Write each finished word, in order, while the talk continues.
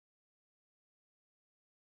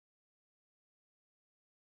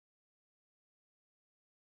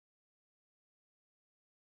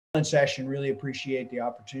session. Really appreciate the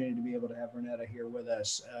opportunity to be able to have Vernetta here with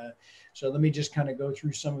us. So let me just kind of go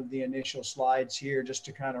through some of the initial slides here just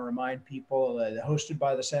to kind of remind people hosted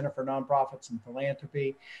by the Center for Nonprofits and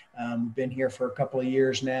Philanthropy. Been here for a couple of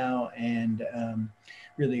years now, and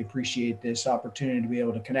really appreciate this opportunity to be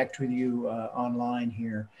able to connect with you online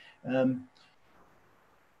here.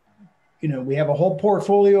 We have a whole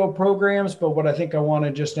portfolio of programs, but what I think I want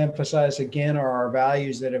to just emphasize again are our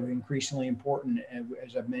values that are increasingly important.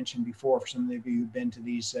 As I've mentioned before, for some of you who've been to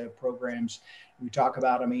these programs, we talk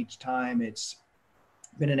about them each time. It's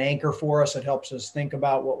been an anchor for us. It helps us think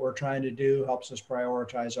about what we're trying to do, helps us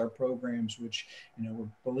prioritize our programs, which, we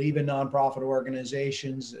believe in nonprofit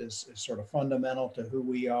organizations is sort of fundamental to who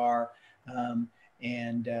we are.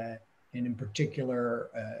 And in particular,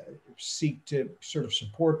 seek to sort of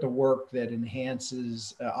support the work that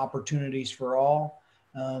enhances opportunities for all,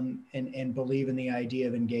 and believe in the idea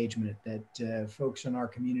of engagement, that folks in our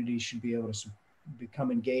community should be able to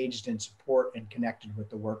become engaged and support and connected with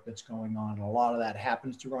the work that's going on. And a lot of that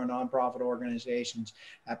happens through our nonprofit organizations,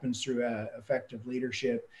 happens through effective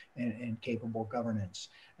leadership and capable governance.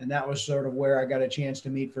 And that was sort of where I got a chance to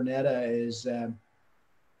meet Vernetta. Is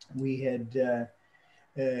we had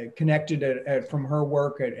connected from her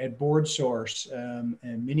work at BoardSource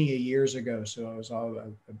and many years ago. So I was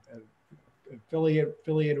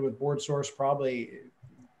affiliated with BoardSource probably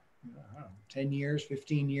 10 years,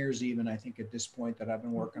 15 years even, I think at this point, that I've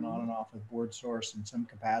been working on and off with BoardSource in some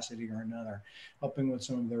capacity or another, helping with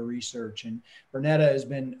some of their research. And Vernetta has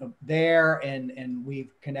been there, and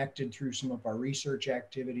we've connected through some of our research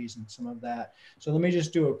activities and some of that. So let me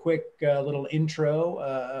just do a quick little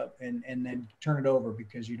intro and then turn it over,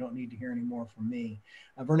 because you don't need to hear any more from me.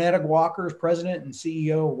 Vernetta Walker is President and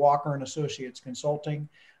CEO of Walker & Associates Consulting.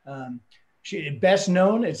 She best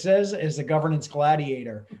known, it says, as a governance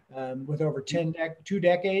gladiator, with over 2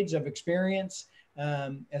 decades of experience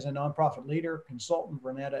as a nonprofit leader, consultant.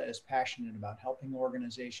 Vernetta is passionate about helping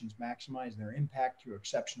organizations maximize their impact through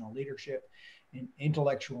exceptional leadership,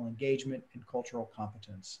 intellectual engagement, and cultural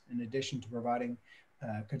competence. In addition to providing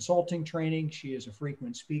consulting training, she is a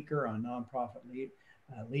frequent speaker on nonprofit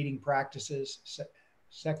leading practices,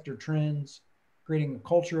 sector trends, creating a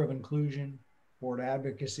culture of inclusion, board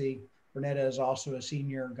advocacy. Vernetta is also a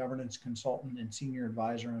senior governance consultant and senior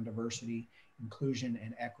advisor on diversity, inclusion,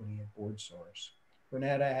 and equity at BoardSource.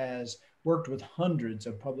 Vernetta has worked with hundreds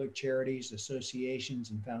of public charities, associations,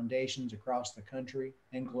 and foundations across the country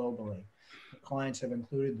and globally. Her clients have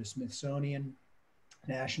included the Smithsonian,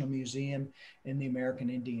 National Museum, and the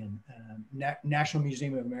National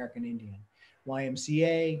Museum of American Indian,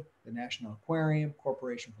 YMCA, the National Aquarium,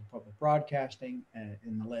 Corporation for Public Broadcasting,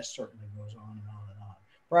 and the list certainly goes on and on and on.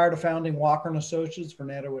 Prior to founding Walker & Associates,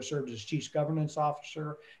 Vernetta served as Chief Governance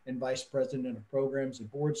Officer and Vice President of Programs at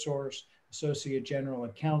BoardSource, Associate General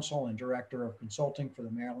Counsel and Director of Consulting for the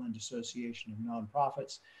Maryland Association of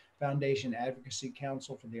Nonprofits, Foundation Advocacy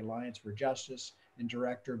Council for the Alliance for Justice, and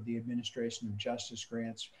Director of the Administration of Justice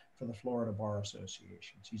Grants for the Florida Bar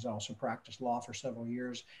Association. He's also practiced law for several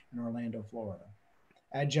years in Orlando, Florida.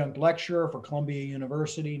 Adjunct lecturer for Columbia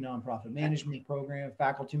University Nonprofit Management Program,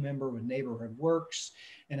 faculty member with Neighborhood Works,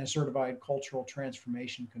 and a certified cultural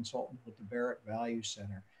transformation consultant with the Barrett Value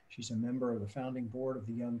Center. She's a member of the founding board of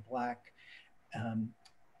the Young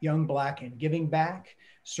Black and Giving Back,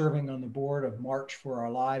 serving on the board of March for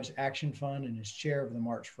Our Lives Action Fund, and is chair of the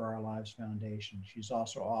March for Our Lives Foundation. She's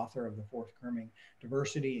also author of the forthcoming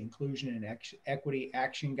Diversity, Inclusion, and Equity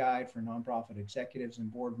Action Guide for Nonprofit Executives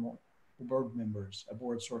and Board Members, a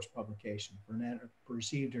BoardSource publication. Vernetta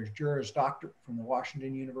received her Juris Doctorate from the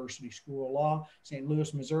Washington University School of Law, St.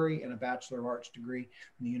 Louis, Missouri, and a Bachelor of Arts degree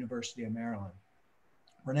from the University of Maryland.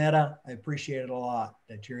 Vernetta, I appreciate it a lot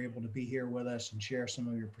that you're able to be here with us and share some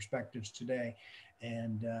of your perspectives today,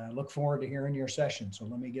 and look forward to hearing your session. So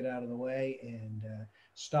let me get out of the way and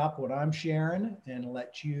stop what I'm sharing and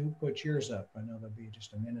let you put yours up. I know there'll be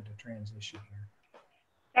just a minute of transition here.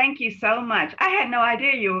 Thank you so much. I had no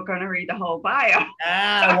idea you were going to read the whole bio.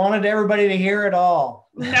 I wanted everybody to hear it all.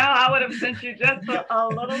 No, I would have sent you just a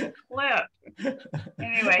little clip.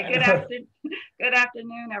 Anyway, good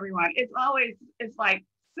afternoon, everyone. It's like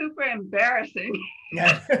super embarrassing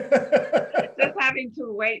just having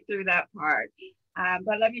to wait through that part.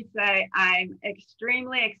 But let me say, I'm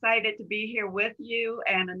extremely excited to be here with you.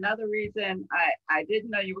 And another reason I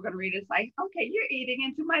didn't know you were going to read it, it's like, okay, you're eating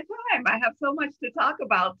into my time. I have so much to talk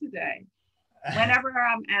about today. Whenever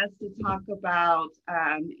I'm asked to talk about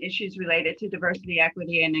issues related to diversity,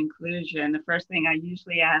 equity, and inclusion, the first thing I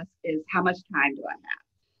usually ask is, how much time do I have?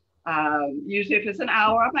 Usually if it's an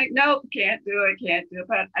hour, I'm like, nope, can't do it, can't do it.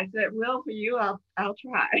 But I said, well, for you, I'll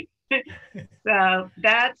try. So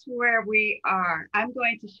that's where we are. I'm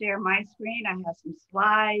going to share my screen. I have some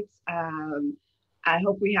slides. I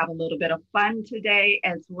hope we have a little bit of fun today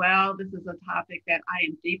as well. This is a topic that I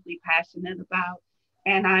am deeply passionate about.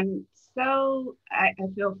 And I feel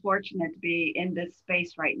fortunate to be in this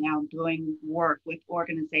space right now doing work with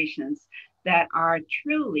organizations that are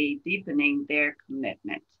truly deepening their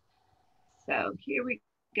commitment. So here we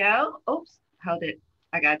go. Oops, hold it.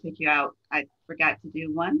 I got to take you out. I forgot to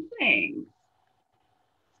do one thing.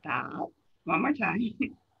 Stop. One more time.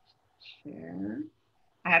 Share.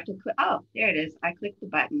 I have to click. Oh, there it is. I clicked the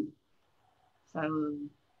button. So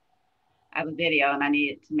I have a video and I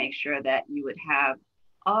needed to make sure that you would have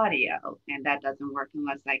audio, and that doesn't work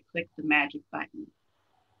unless I click the magic button.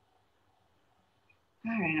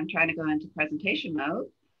 All right, I'm trying to go into presentation mode.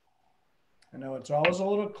 I know it's always a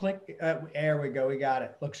little click. There we go. We got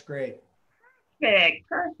it. Looks great.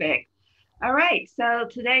 Perfect. All right, so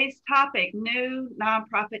today's topic, new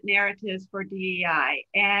nonprofit narratives for DEI.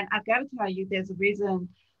 And I've got to tell you, there's a reason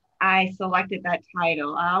I selected that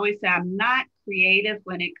title. I always say I'm not creative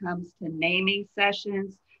when it comes to naming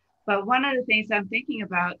sessions, but one of the things I'm thinking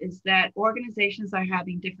about is that organizations are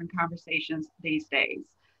having different conversations these days.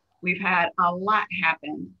 We've had a lot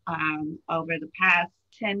happen over the past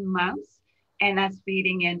 10 months, and that's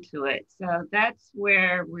feeding into it. So that's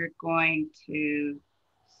where we're going to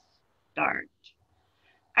start.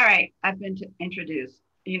 All right, I've been introduced.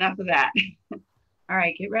 Enough of that. All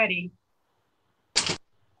right, get ready.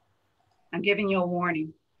 I'm giving you a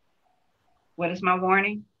warning. What is my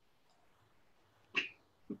warning?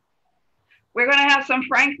 We're going to have some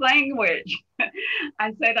frank language.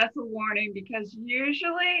 I say that's a warning because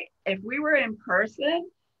usually if we were in person,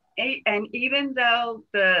 and even though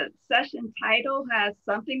the session title has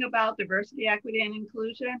something about diversity, equity, and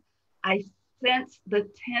inclusion, I sense the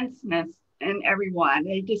tenseness in everyone.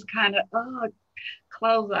 They just kind of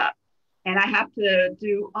close up. And I have to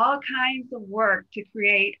do all kinds of work to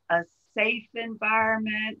create a safe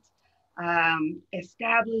environment,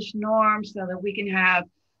 establish norms so that we can have,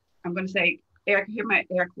 I'm going to say, here my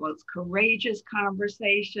air quotes, courageous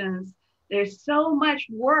conversations. There's so much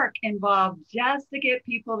work involved just to get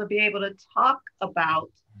people to be able to talk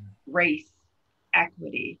about race,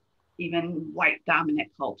 equity, even white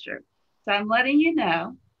dominant culture. So I'm letting you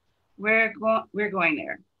know we're going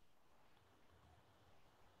there.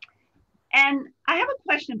 And I have a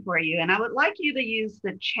question for you, and I would like you to use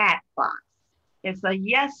the chat box. It's a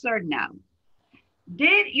yes or no.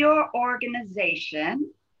 Did your organization,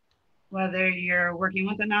 whether you're working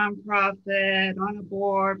with a nonprofit, on a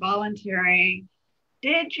board, volunteering,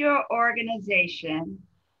 did your organization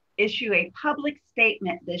issue a public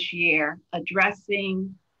statement this year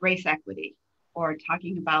addressing race equity or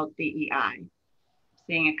talking about DEI?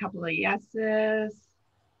 Seeing a couple of yeses.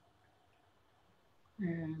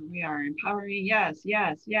 We are empowering. Yes.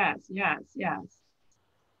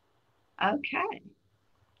 Okay.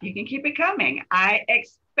 You can keep it coming. I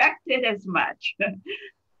expected as much.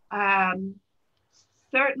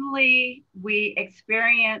 Certainly, we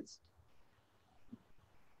experienced,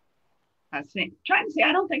 trying to see,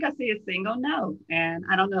 I don't think I see a single no. And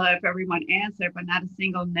I don't know if everyone answered, but not a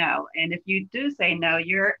single no. And if you do say no,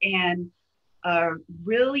 you're in a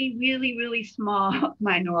really small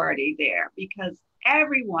minority there, because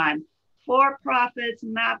everyone, for-profits,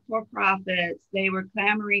 not-for-profits, they were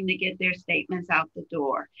clamoring to get their statements out the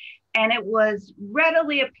door. And it was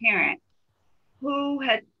readily apparent who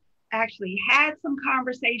had actually had some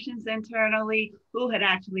conversations internally, who had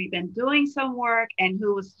actually been doing some work, and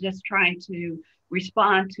who was just trying to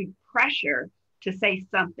respond to pressure to say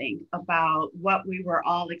something about what we were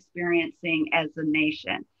all experiencing as a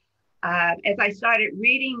nation. As I started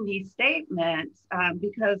reading these statements,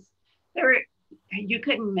 because you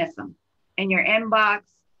couldn't miss them in your inbox.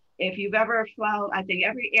 If you've ever flown, I think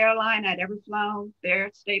every airline I'd ever flown, their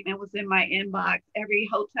statement was in my inbox. Every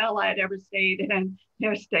hotel I'd ever stayed in,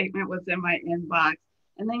 their statement was in my inbox.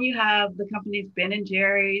 And then you have the companies, Ben and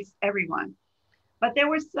Jerry's, everyone. But there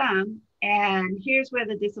were some, and here's where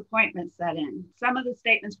the disappointment set in. Some of the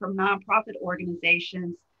statements from nonprofit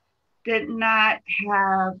organizations did not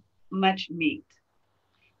have much meat.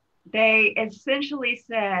 They essentially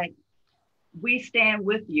said, we stand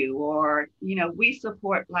with you, or, we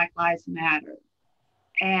support Black Lives Matter.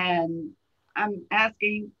 And I'm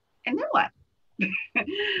asking, and then what?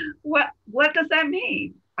 What does that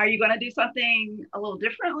mean? Are you going to do something a little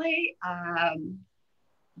differently?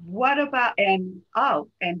 What about, and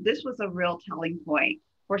this was a real telling point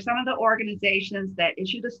for some of the organizations that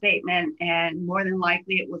issued a statement, and more than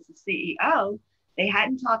likely it was the CEO, they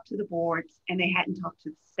hadn't talked to the boards and they hadn't talked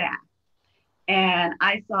to the staff. And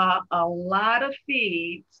I saw a lot of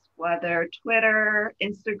feeds, whether Twitter,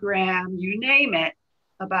 Instagram, you name it,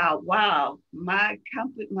 about, wow, my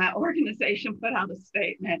company, my organization put out a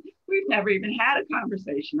statement. We've never even had a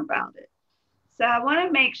conversation about it. So I want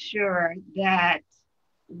to make sure that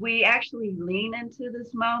we actually lean into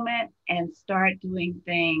this moment and start doing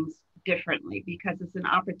things differently, because it's an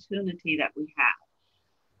opportunity that we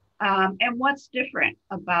have. And what's different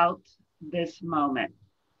about this moment?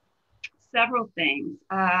 Several things.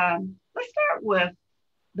 Let's start with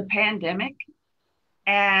the pandemic.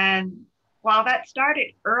 And while that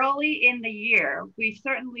started early in the year, we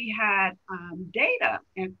certainly had data,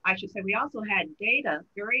 and I should say we also had data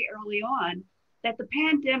very early on that the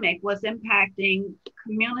pandemic was impacting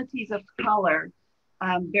communities of color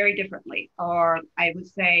very differently, or I would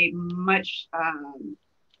say much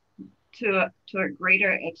to a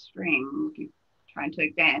greater extreme. Trying to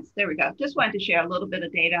advance. There we go. Just wanted to share a little bit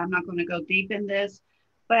of data. I'm not going to go deep in this,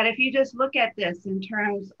 but if you just look at this in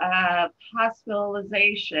terms of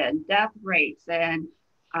hospitalization, death rates, and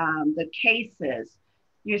the cases,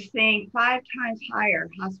 you're seeing 5 times higher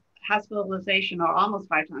hospitalization, or almost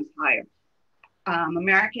 5 times higher.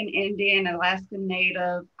 American Indian, Alaska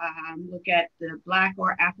Native, look at the Black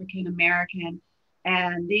or African American,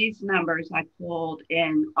 and these numbers I pulled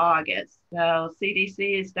in August. So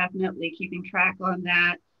CDC is definitely keeping track on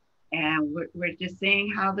that. And we're just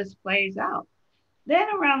seeing how this plays out. Then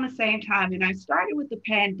around the same time, and I started with the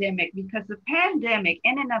pandemic because the pandemic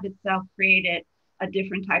in and of itself created a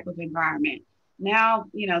different type of environment. Now,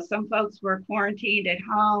 you know, some folks were quarantined at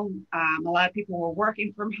home. A lot of people were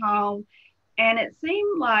working from home. And it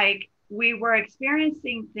seemed like we were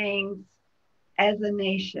experiencing things as a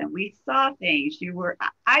nation. We saw things.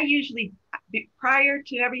 I usually, prior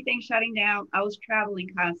to everything shutting down, I was traveling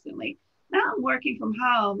constantly. Now I'm working from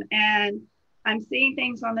home and I'm seeing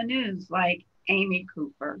things on the news like Amy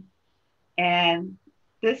Cooper and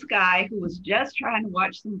this guy who was just trying to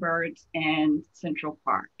watch some birds in Central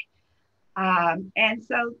Park. And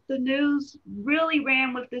so the news really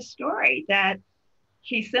ran with this story that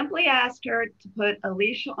he simply asked her to put a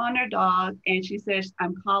leash on her dog, and she says,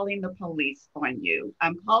 I'm calling the police on you.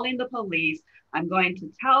 I'm calling the police. I'm going to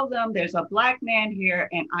tell them there's a Black man here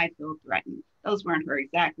and I feel threatened. Those weren't her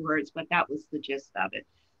exact words, but that was the gist of it.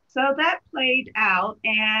 So that played out,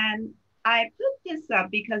 and I put this up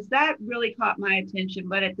because that really caught my attention.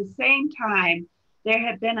 But at the same time, there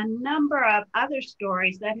have been a number of other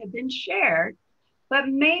stories that have been shared, but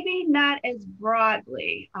maybe not as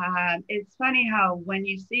broadly. It's funny how when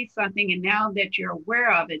you see something and now that you're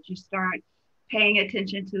aware of it, you start paying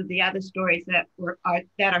attention to the other stories that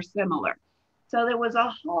are similar. So there was a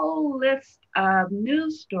whole list of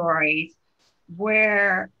news stories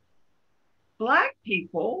where Black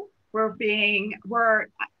people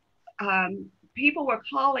people were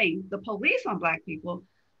calling the police on Black people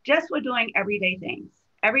just for doing everyday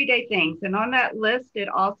things. And on that list, it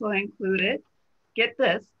also included, get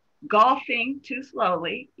this, golfing too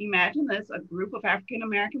slowly. Imagine this, a group of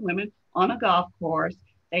African-American women on a golf course.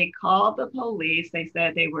 They called the police. They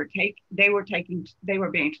said they were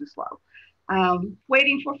being too slow.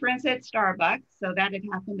 Waiting for friends at Starbucks. So that had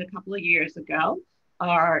happened a couple of years ago.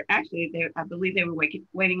 Or actually, I believe they were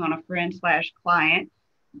waiting on a friend/client.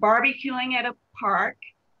 Barbecuing at a park.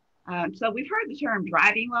 So we've heard the term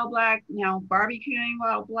driving while Black, now barbecuing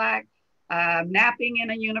while Black. Napping in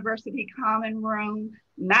a university common room,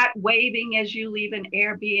 not waving as you leave an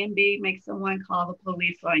Airbnb makes someone call the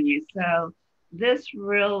police on you. So this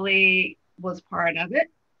really was part of it.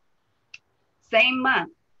 Same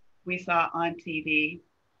month, we saw on TV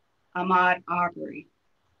Ahmaud Arbery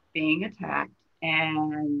being attacked,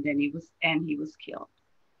 and then he was killed.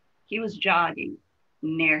 He was jogging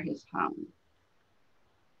near his home.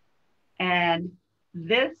 And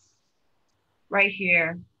this right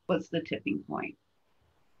here was the tipping point.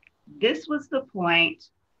 This was the point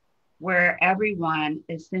where everyone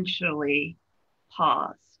essentially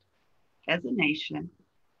paused as a nation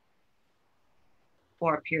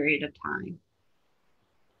for a period of time.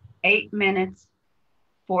 8 minutes,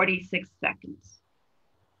 46 seconds.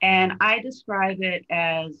 And I describe it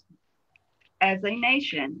as a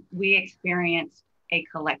nation, we experienced a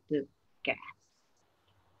collective gasp.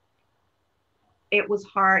 It was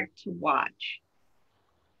hard to watch.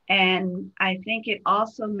 And I think it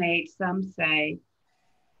also made some say,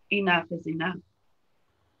 enough is enough.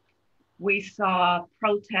 We saw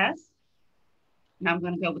protests, and I'm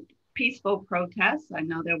going to go with peaceful protests. I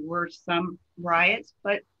know there were some riots,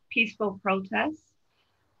 but peaceful protests.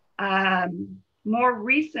 More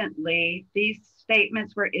recently, these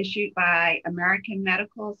statements were issued by American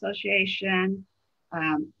Medical Association,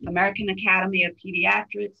 American Academy of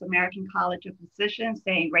Pediatrics, American College of Physicians,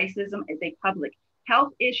 saying racism is a public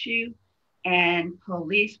health issue and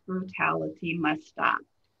police brutality must stop.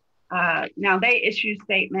 Now, they issued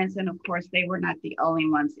statements, and of course, they were not the only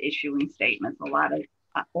ones issuing statements. A lot of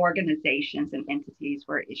organizations and entities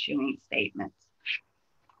were issuing statements.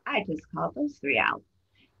 I just called those three out.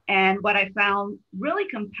 And what I found really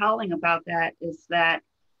compelling about that is that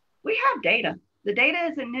we have data. The data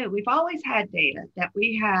isn't new. We've always had data that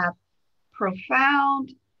we have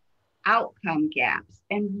profound outcome gaps,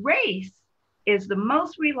 and race is the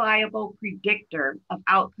most reliable predictor of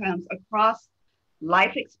outcomes across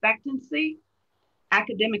life expectancy,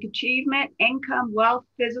 academic achievement, income, wealth,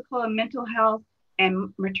 physical and mental health,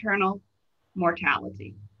 and maternal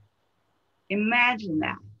mortality. Imagine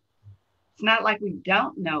that. It's not like we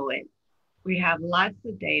don't know it. We have lots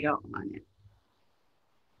of data on it.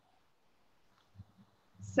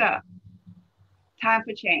 So, time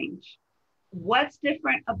for change. What's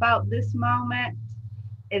different about this moment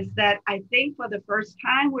is that I think for the first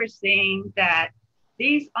time, we're seeing that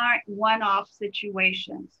these aren't one-off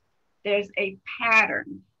situations. There's a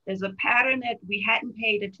pattern. There's a pattern that we hadn't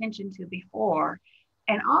paid attention to before.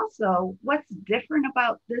 And also, what's different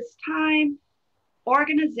about this time,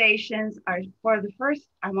 organizations are for the first,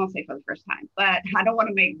 I won't say for the first time, but I don't want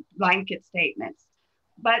to make blanket statements,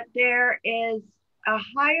 but there is a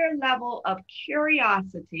higher level of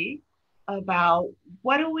curiosity about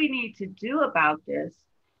what do we need to do about this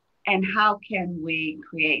and how can we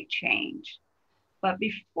create change. But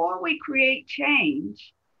before we create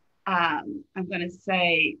change, I'm going to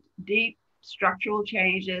say deep structural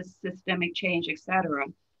changes, systemic change, et cetera,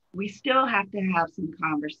 we still have to have some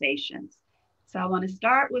conversations. So I want to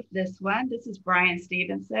start with this one. This is Brian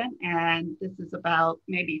Stevenson, and this is about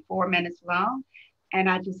maybe 4 minutes long. And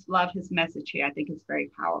I just love his message here. I think it's very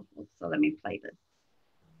powerful. So let me play this.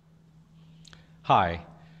 Hi,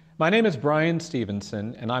 my name is Brian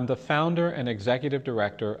Stevenson, and I'm the founder and executive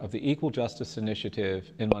director of the Equal Justice Initiative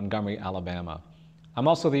in Montgomery, Alabama. I'm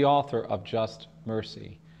also the author of Just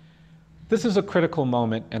Mercy. This is a critical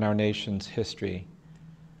moment in our nation's history.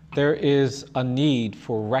 There is a need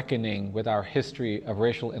for reckoning with our history of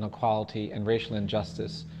racial inequality and racial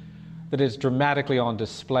injustice that is dramatically on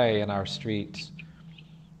display in our streets.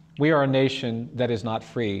 We are a nation that is not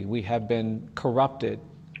free. We have been corrupted,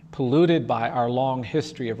 polluted by our long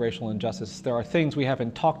history of racial injustice. There are things we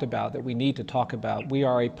haven't talked about that we need to talk about. We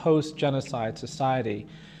are a post-genocide society.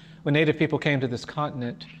 When Native people came to this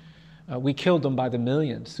continent, we killed them by the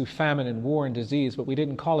millions through famine and war and disease, but we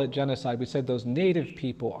didn't call it genocide. We said those Native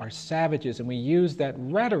people are savages, and we used that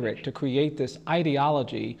rhetoric to create this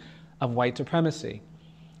ideology of white supremacy.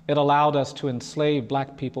 It allowed us to enslave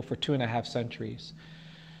Black people for 2.5 centuries.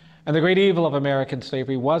 And the great evil of American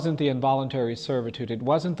slavery wasn't the involuntary servitude, it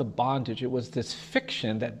wasn't the bondage, it was this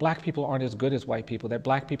fiction that Black people aren't as good as white people, that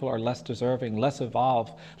Black people are less deserving, less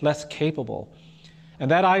evolved, less capable. And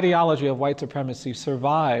that ideology of white supremacy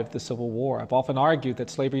survived the Civil War. I've often argued that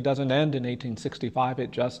slavery doesn't end in 1865, it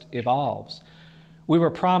just evolves. We were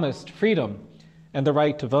promised freedom and the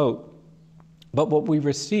right to vote, but what we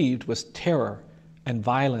received was terror and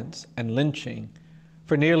violence and lynching.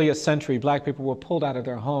 For nearly a century, Black people were pulled out of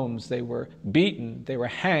their homes, they were beaten, they were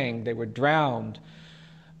hanged, they were drowned,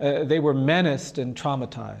 they were menaced and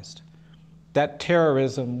traumatized. That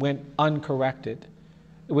terrorism went uncorrected.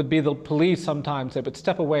 It would be the police sometimes that would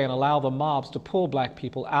step away and allow the mobs to pull Black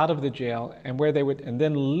people out of the jail and where they would, and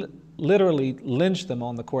then literally lynch them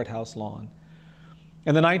on the courthouse lawn.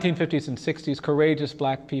 In the 1950s and 60s, courageous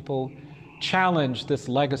Black people challenged this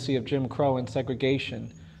legacy of Jim Crow and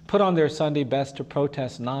segregation, put on their Sunday best to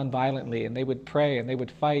protest nonviolently, and they would pray and they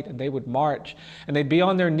would fight and they would march and they'd be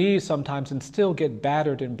on their knees sometimes and still get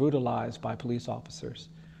battered and brutalized by police officers.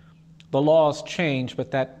 The laws changed,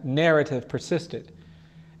 but that narrative persisted.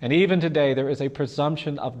 And even today, there is a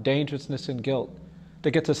presumption of dangerousness and guilt that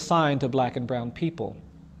gets assigned to Black and brown people.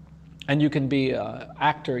 And you can be an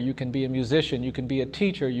actor, you can be a musician, you can be a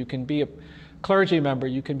teacher, you can be a clergy member,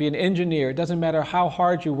 you can be an engineer. It doesn't matter how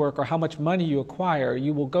hard you work or how much money you acquire,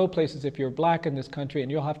 you will go places if you're Black in this country and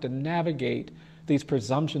you'll have to navigate these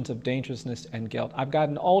presumptions of dangerousness and guilt. I've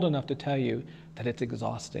gotten old enough to tell you that it's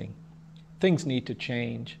exhausting. Things need to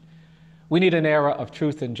change. We need an era of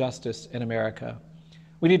truth and justice in America.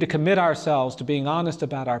 We need to commit ourselves to being honest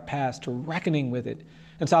about our past, to reckoning with it.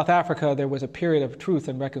 In South Africa, there was a period of truth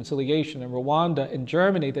and reconciliation. In Rwanda, in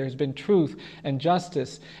Germany, there has been truth and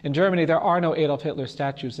justice. In Germany, there are no Adolf Hitler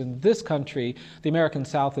statues. In this country, the American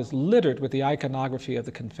South is littered with the iconography of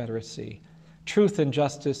the Confederacy. Truth and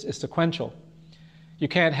justice is sequential. You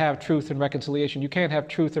can't have truth and reconciliation. You can't have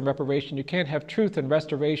truth and reparation. You can't have truth and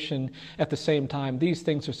restoration at the same time. These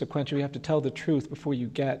things are sequential. You have to tell the truth before you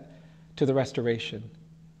get to the restoration,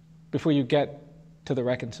 before you get to the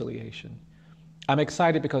reconciliation. I'm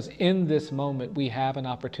excited because in this moment, we have an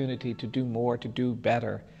opportunity to do more, to do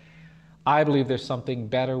better. I believe there's something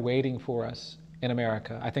better waiting for us in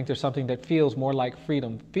America. I think there's something that feels more like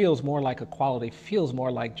freedom, feels more like equality, feels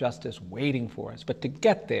more like justice waiting for us. But to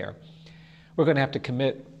get there, we're going to have to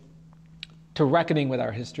commit to reckoning with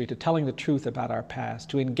our history, to telling the truth about our past,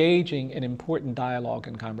 to engaging in important dialogue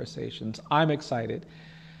and conversations. I'm excited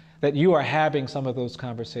that you are having some of those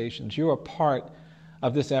conversations. You are part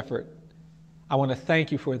of this effort. I want to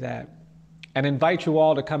thank you for that and invite you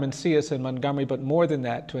all to come and see us in Montgomery, but more than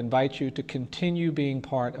that, to invite you to continue being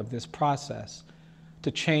part of this process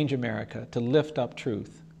to change America, to lift up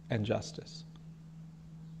truth and justice.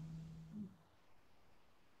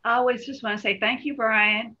 I always just want to say thank you,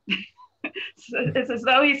 Brian. It's as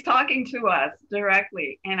though he's talking to us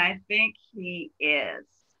directly, and I think he is.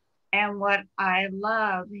 And what I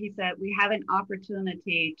love, he said, we have an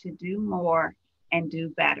opportunity to do more and do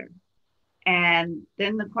better. And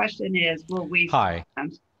then the question is, will we, there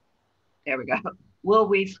we go. Will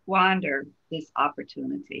we squander this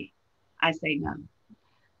opportunity? I say no.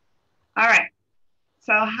 All right.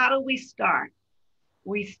 So how do we start?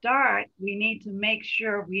 We need to make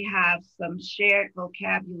sure we have some shared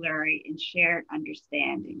vocabulary and shared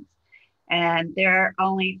understandings. And there are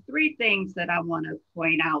only 3 things that I want to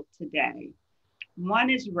point out today. One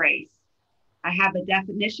is race. I have a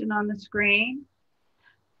definition on the screen.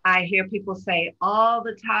 I hear people say all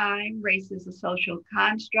the time, race is a social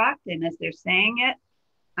construct. And as they're saying it,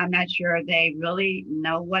 I'm not sure they really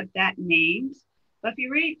know what that means. But if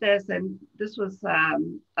you read this, and this was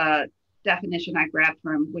a definition I grabbed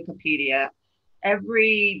from Wikipedia.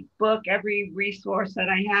 Every book, every resource that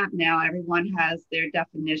I have now, everyone has their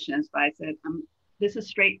definitions. But I said, this is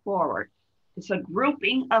straightforward. It's a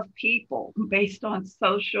grouping of people based on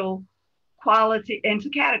social quality into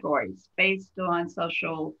categories based on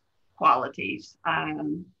social qualities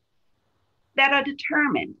that are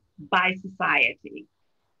determined by society.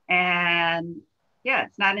 And yeah,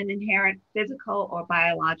 it's not an inherent physical or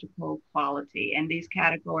biological quality. And these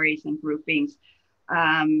categories and groupings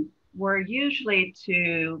were usually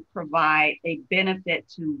to provide a benefit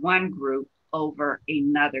to one group over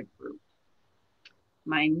another group.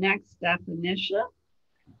 My next definition,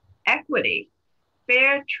 equity,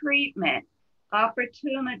 fair treatment,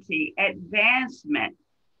 opportunity, advancement,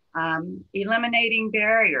 eliminating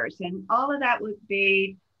barriers. And all of that would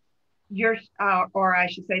be or I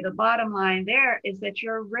should say the bottom line there is that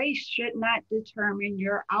your race should not determine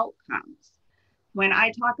your outcomes. When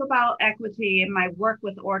I talk about equity in my work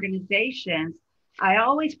with organizations, I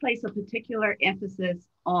always place a particular emphasis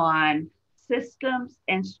on systems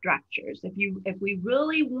and structures. If we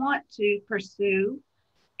really want to pursue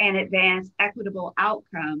and advance equitable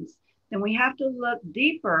outcomes, then we have to look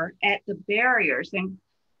deeper at the barriers. And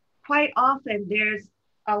quite often there's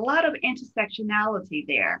a lot of intersectionality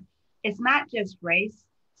there. It's not just race.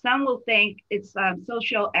 Some will think it's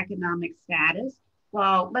socioeconomic status.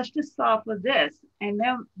 Well, let's just solve for this. And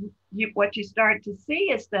then what you start to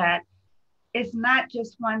see is that it's not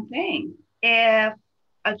just one thing. If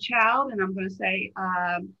a child, and I'm going to say,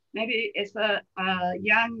 maybe it's a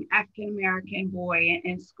young African-American boy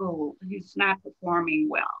in school who's not performing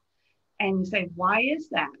well. And you say, why is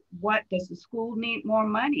that? What, does the school need more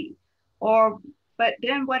money? But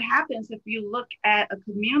then what happens if you look at a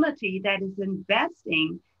community that is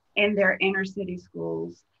investing in their inner city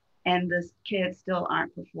schools and the kids still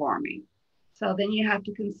aren't performing? So then you have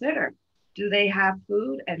to consider, do they have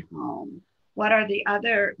food at home? What are the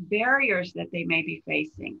other barriers that they may be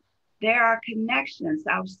facing? There are connections.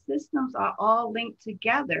 Our systems are all linked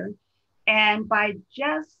together. And by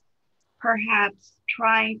just perhaps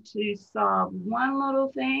trying to solve one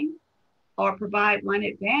little thing or provide one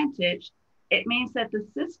advantage, it means that the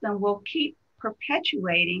system will keep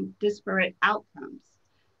perpetuating disparate outcomes.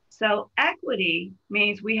 So equity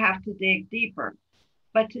means we have to dig deeper.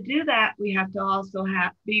 But to do that, we have to also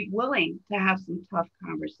be willing to have some tough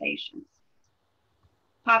conversations.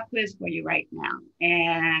 Pop quiz for you right now.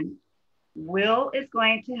 And Will is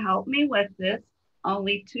going to help me with this.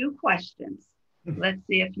 Only 2 questions. Let's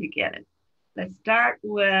see if you get it. Let's start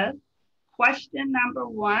with question number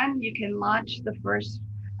one, you can launch the first.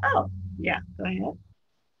 Oh, yeah, go ahead.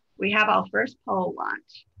 We have our first poll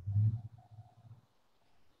launch.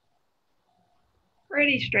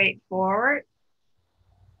 Pretty straightforward.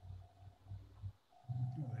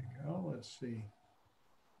 There we go. Let's see.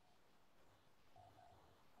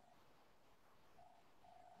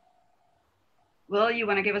 Will, you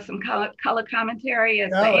want to give us some color commentary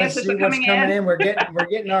as the Let's answers see are what's coming coming in? in. We're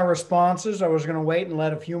getting our responses. I was going to wait and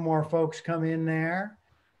let a few more folks come in there.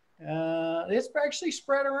 It's actually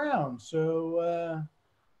spread around. So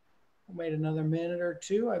wait another minute or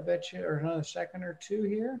two, I bet you, or another second or two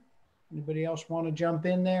here. Anybody else want to jump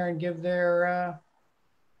in there and give their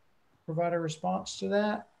provide a response to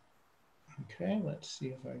that? Okay, let's see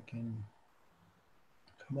if I can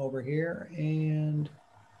come over here and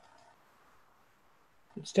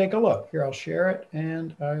let's take a look. Here, I'll share it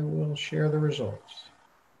and I will share the results.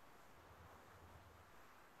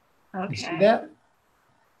 Okay. You see that?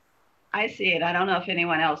 I see it. I don't know if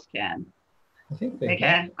anyone else can. I think they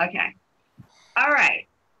can. Okay. All right.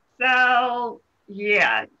 So,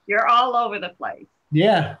 yeah, you're all over the place.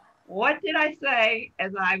 Yeah. What did I say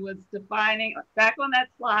as I was defining, back on that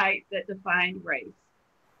slide that defined race?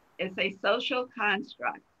 It's a social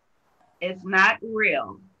construct. It's not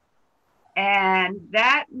real. And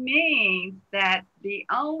that means that the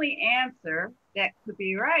only answer that could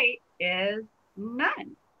be right is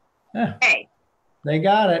none. Yeah. Hey. They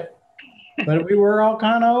got it. But we were all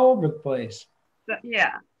kind of over the place. So,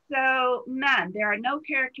 yeah. So none. There are no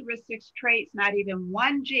characteristics, traits, not even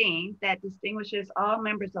one gene that distinguishes all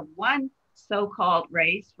members of one so-called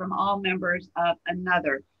race from all members of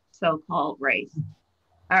another so-called race.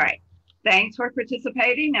 All right. Thanks for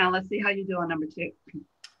participating. Now let's see how you do on number two.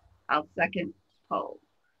 I'll second poll.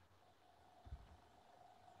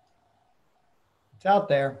 It's out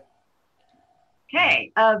there.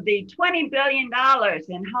 Okay, of the $20 billion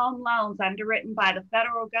in home loans underwritten by the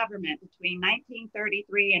federal government between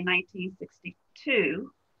 1933 and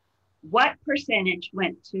 1962, what percentage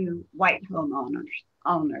went to white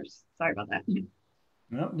homeowners? Sorry about that.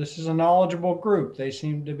 Well, this is a knowledgeable group. They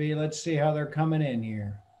seem to be, let's see how they're coming in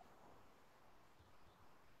here.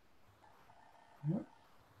 Yep.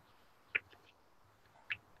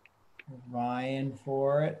 Vying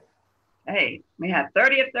for it. Hey, we have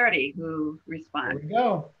 30 of 30 who respond. There we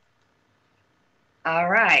go. All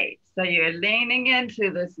right, so you're leaning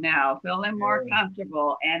into this now, feeling more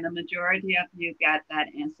comfortable, and the majority of you got that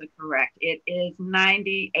answer correct. It is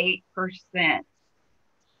 98%.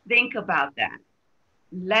 Think about that.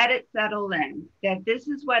 Let it settle in that this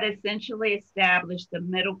is what essentially established the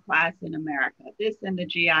middle class in America. This and the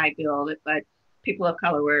GI Bill, but people of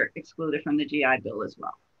color were excluded from the GI Bill as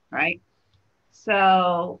well, right?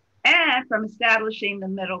 So, and from establishing the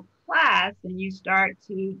middle class, and you start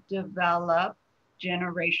to develop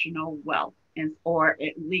generational wealth, and or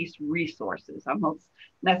at least resources. I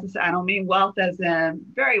don't mean wealth as in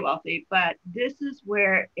very wealthy, but this is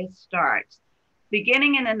where it starts.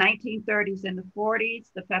 Beginning in the 1930s and the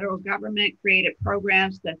 40s, the federal government created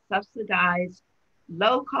programs that subsidized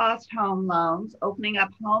low-cost home loans, opening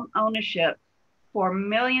up home ownership for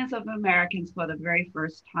millions of Americans for the very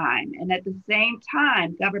first time. And at the same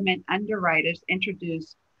time, government underwriters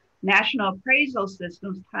introduced national appraisal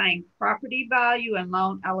systems tying property value and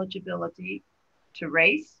loan eligibility to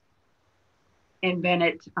race,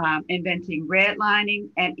 inventing redlining,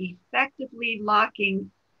 and effectively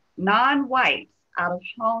locking non-whites out of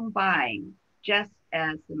home buying, just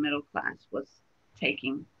as the middle class was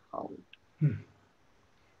taking hold.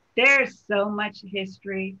 There's so much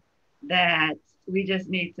history that we just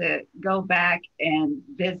need to go back and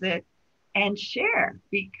visit and share,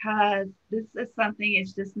 because this is something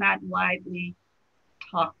it's just not widely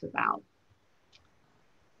talked about.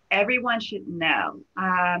 Everyone should know.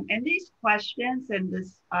 And these questions and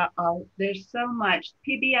this, there's so much.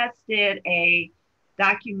 PBS did a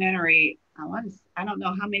documentary, I don't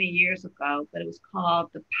know how many years ago, but it was called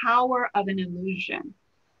The Power of an Illusion.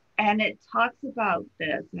 And it talks about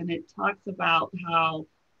this, and it talks about how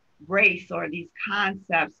race or these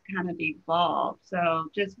concepts kind of evolve. So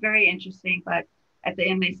just very interesting. But at the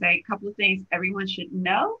end, they say a couple of things everyone should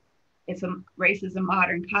know. Race is a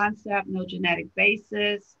modern concept, no genetic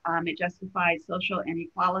basis. It justifies social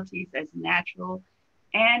inequalities as natural,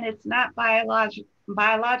 and it's not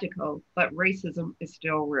biological, but racism is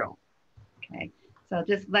still real. Okay, so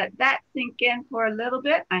just let that sink in for a little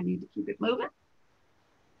bit. I need to keep it moving.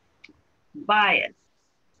 Bias.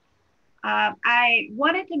 I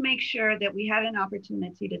wanted to make sure that we had an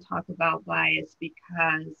opportunity to talk about bias,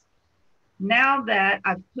 because now that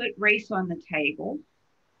I've put race on the table,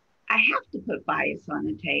 I have to put bias on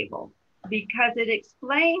the table. because it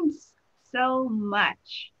explains so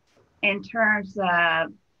much in terms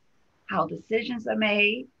of how decisions are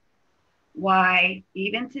made, why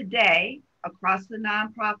even today across the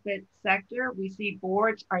nonprofit sector, we see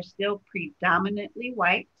boards are still predominantly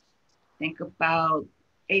white. Think about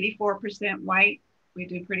 84% white. We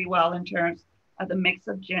do pretty well in terms of the mix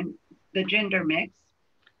of the gender mix.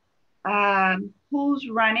 Who's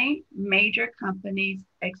running major companies,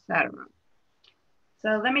 etc.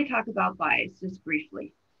 So let me talk about bias just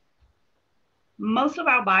briefly. Most of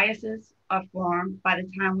our biases are formed by the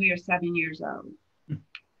time we are 7 years old.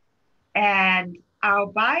 And our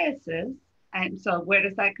biases, and so where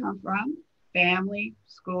does that come from? Family,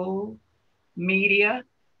 school, media,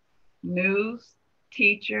 news,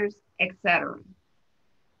 teachers, etc.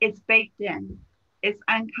 It's baked in. It's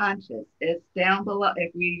unconscious. It's down below.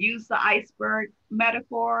 If we use the iceberg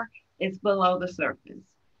metaphor, it's below the surface.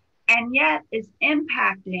 And yet it's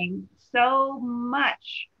impacting so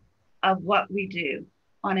much of what we do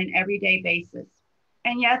on an everyday basis.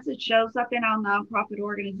 And yes, it shows up in our nonprofit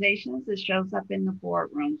organizations. It shows up in the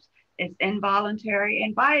boardrooms. It's involuntary.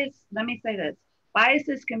 And bias, let me say this,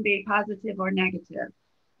 biases can be positive or negative.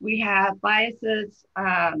 We have biases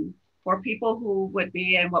for people who would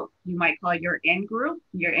be in what you might call your in-group.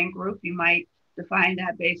 Your in-group, you might define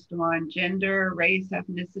that based on gender, race,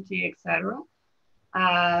 ethnicity, etc.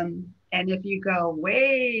 And if you go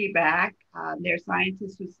way back, there are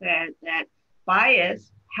scientists who said that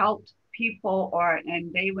bias helped people,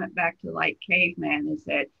 and they went back to like caveman and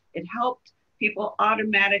said it helped people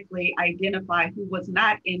automatically identify who was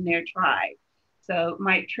not in their tribe. So it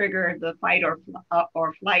might trigger the fight or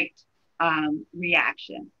flight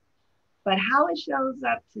reaction. But how it shows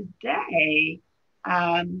up today,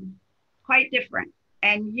 quite different.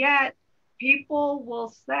 And yet people will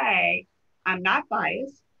say, I'm not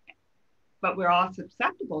biased, but we're all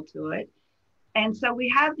susceptible to it. And so we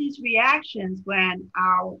have these reactions when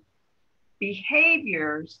our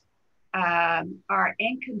behaviors are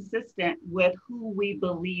inconsistent with who we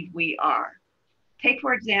believe we are. Take,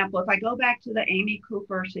 for example, if I go back to the Amy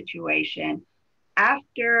Cooper situation,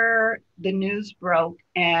 after the news broke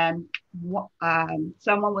and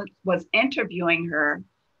someone was interviewing her,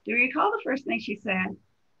 do you recall the first thing she said?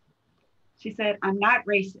 She said, I'm not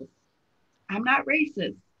racist. I'm not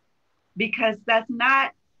racist, because that's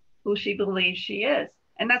not who she believes she is.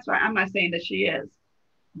 And that's why I'm not saying that she is.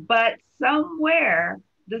 But somewhere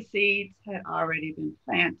the seeds had already been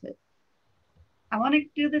planted. I want to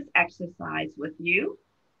do this exercise with you.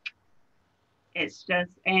 It's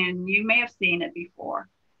just, and you may have seen it before.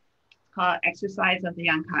 It's called Exercise of the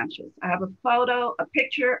Unconscious. I have a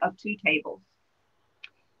picture of two tables.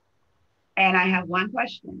 And I have one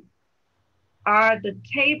question. Are the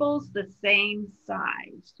tables the same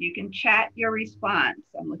size? You can chat your response.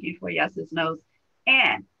 I'm looking for yeses, nos,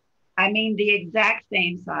 and I mean the exact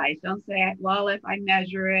same size. Don't say, well, if I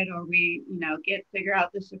measure it or we, figure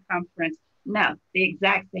out the circumference. No, the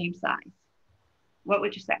exact same size. What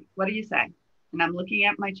would you say? What do you say? And I'm looking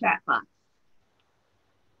at my chat box.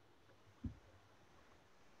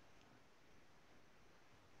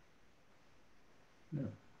 No.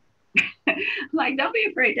 Like, don't be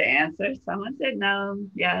afraid to answer. Someone said no,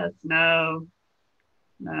 yes, no,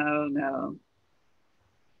 no.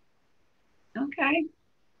 Okay.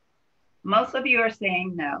 Most of you are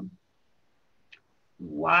saying no.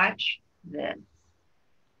 Watch this.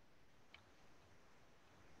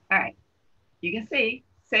 All right. You can see,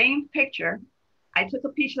 same picture. I took a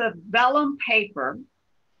piece of vellum paper,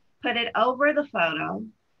 put it over the photo,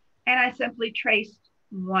 and I simply traced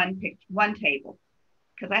one table,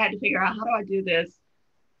 because I had to figure out, how do I do this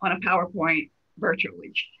on a PowerPoint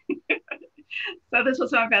virtually? So this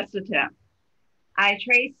was my best attempt. I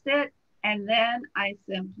traced it, and then I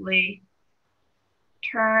simply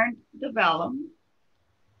turned the vellum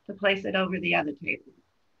to place it over the other table.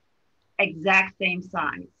 Exact same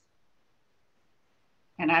size.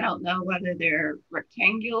 And I don't know whether they're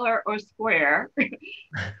rectangular or square.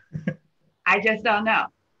 I just don't know.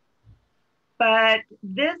 But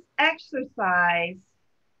this exercise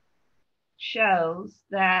shows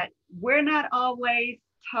that we're not always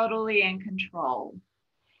totally in control.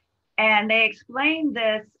 And they explain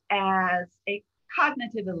this as a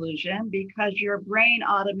cognitive illusion because your brain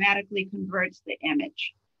automatically converts the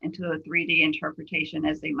image into a 3D interpretation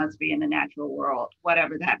as they must be in the natural world,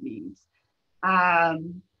 whatever that means.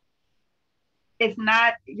 It's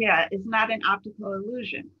not an optical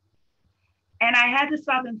illusion. And I had to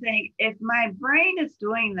stop and think, if my brain is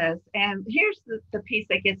doing this, and here's the piece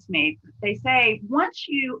that gets me. They say, once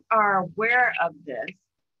you are aware of this,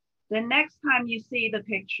 the next time you see the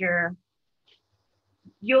picture,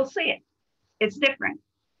 you'll see it. it's different.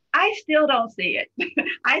 I still don't see it.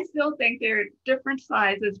 I still think they're different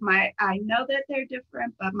sizes. I know that they're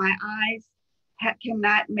different, but my eyes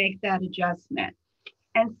cannot make that adjustment.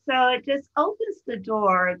 And so it just opens the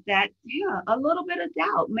door that, yeah, a little bit of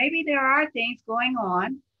doubt. Maybe there are things going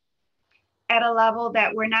on at a level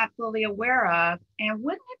that we're not fully aware of. And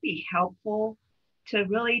wouldn't it be helpful to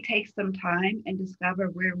really take some time and discover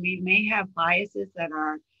where we may have biases that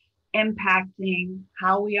are impacting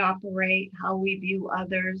how we operate, how we view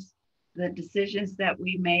others, the decisions that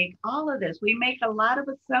we make, all of this. We make a lot of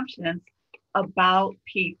assumptions about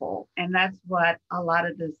people, and that's what a lot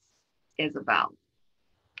of this is about.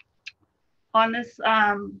 On this,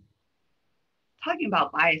 talking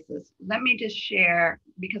about biases, let me just share,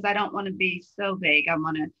 because I don't want to be so vague, I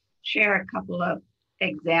want to share a couple of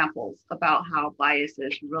examples about how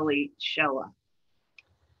biases really show up.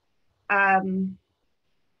 Trying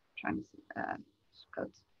to see,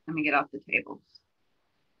 let me get off the tables.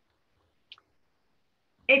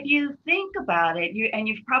 If you think about it, and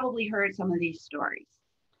you've probably heard some of these stories,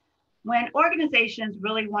 when organizations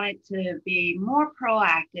really wanted to be more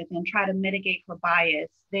proactive and try to mitigate for bias,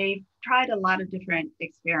 they've tried a lot of different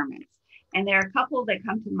experiments. And there are a couple that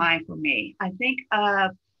come to mind for me. I think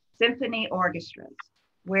of symphony orchestras,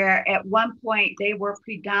 where at one point they were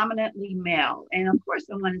predominantly male. And of course,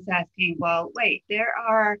 someone is asking, well, wait, there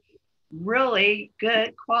are really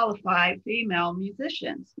good qualified female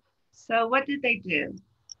musicians. So what did they do?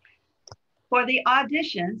 For the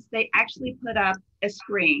auditions, they actually put up a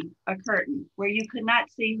screen, a curtain, where you could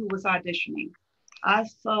not see who was auditioning. I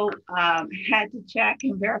also had to check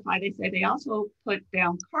and verify. They say they also put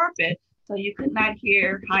down carpet so you could not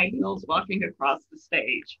hear high heels walking across the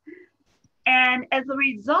stage. And as a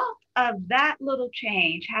result of that little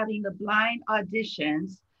change, having the blind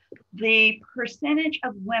auditions, the percentage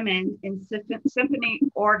of women in symphony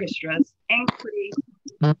orchestras increased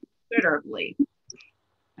considerably.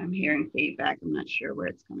 I'm hearing feedback. I'm not sure where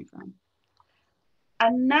it's coming from.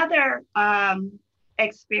 Another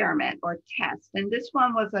experiment or test, and this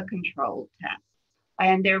one was a controlled test.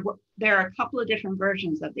 And there are a couple of different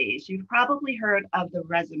versions of these. You've probably heard of the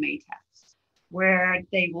resume test, where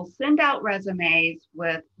they will send out resumes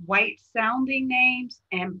with white sounding names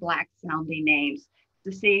and black sounding names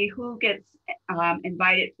to see who gets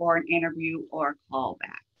invited for an interview or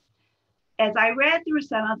callback. As I read through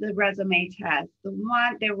some of the resume tests,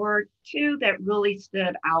 there were two that really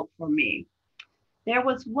stood out for me. There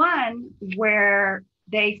was one where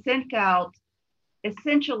they sent out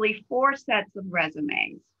essentially 4 sets of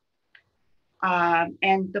resumes.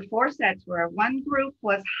 And the 4 sets were, one group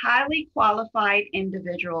was highly qualified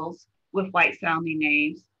individuals with white sounding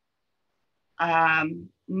names,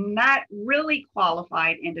 not really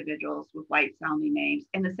qualified individuals with white sounding names,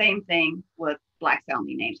 and the same thing with black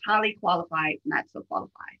sounding names, highly qualified, not so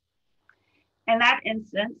qualified. In that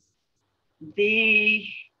instance, the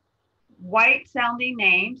white sounding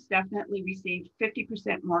names definitely received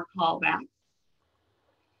 50% more callbacks.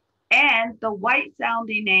 And the white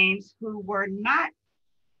sounding names who were not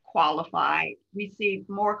qualified received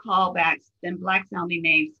more callbacks than black sounding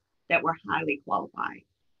names that were highly qualified.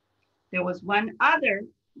 There was one other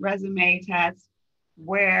resume test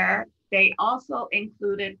where they also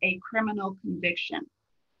included a criminal conviction.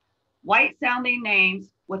 White sounding names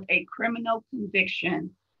with a criminal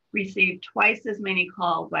conviction received twice as many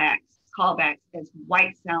callbacks as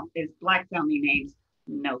black sounding names,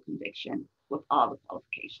 no conviction, with all the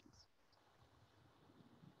qualifications.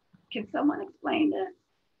 Can someone explain this?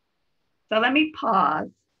 So let me pause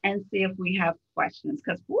and see if we have questions,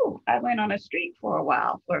 because I went on a streak for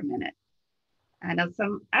a minute. I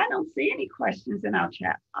don't see any questions in our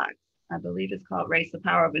chat box. I believe it's called Race, the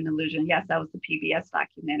Power of an Illusion. Yes, that was the PBS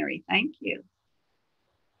documentary. Thank you.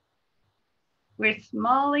 We're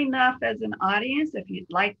small enough as an audience. If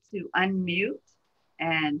you'd like to unmute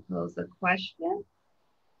and pose a question,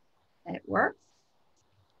 it works.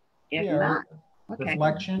 If not, okay.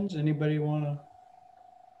 Reflections, anybody want to?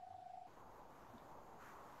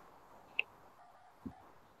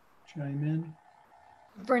 Chime in?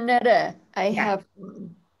 Vernetta,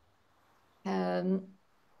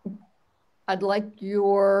 I'd like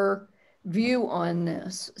your view on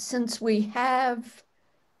this. Since we have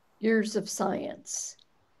years of science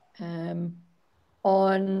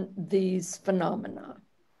on these phenomena,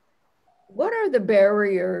 what are the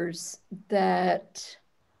barriers that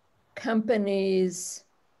companies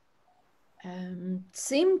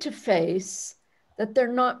seem to face that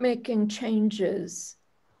they're not making changes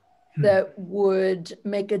that would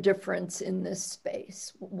make a difference in this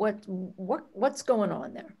space? What's going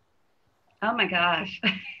on there? Oh my gosh.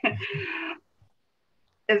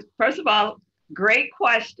 First of all, Great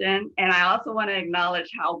question. And I also want to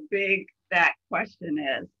acknowledge how big that question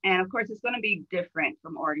is. And of course, it's going to be different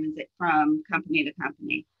from company to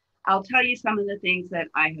company. I'll tell you some of the things that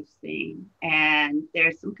I have seen, and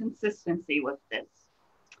there's some consistency with this.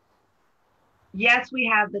 Yes, we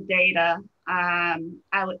have the data. I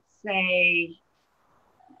would say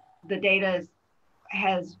the data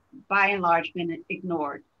has by and large been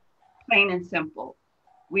ignored, plain and simple.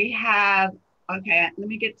 We have, okay, let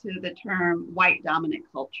me get to the term white dominant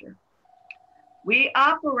culture. We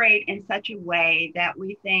operate in such a way that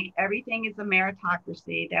we think everything is a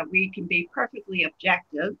meritocracy, that we can be perfectly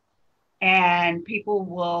objective and people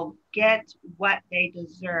will get what they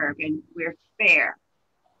deserve and we're fair.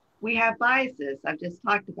 We have biases. I've just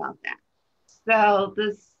talked about that. So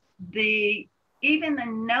even the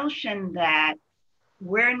notion that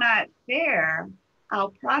we're not fair, our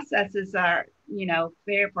processes are,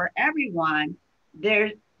 fair for everyone,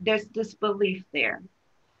 there's disbelief there.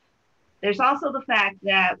 There's also the fact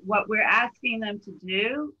that what we're asking them to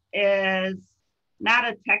do is not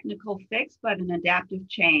a technical fix, but an adaptive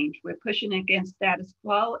change. We're pushing against status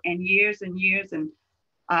quo and years and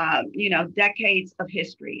decades of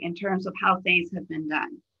history in terms of how things have been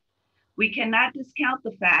done. We cannot discount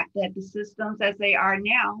the fact that the systems as they are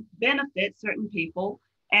now benefit certain people,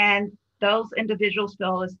 and those individuals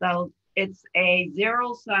feel as though it's a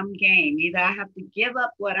zero-sum game. Either I have to give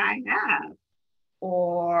up what I have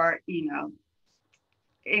or,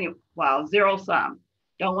 zero sum.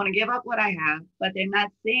 Don't want to give up what I have, but they're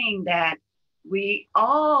not seeing that we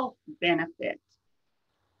all benefit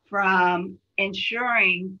from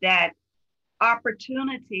ensuring that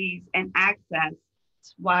opportunities and access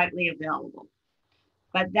is widely available.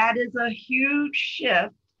 But that is a huge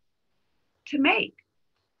shift to make.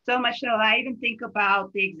 So much so I even think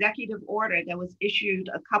about the executive order that was issued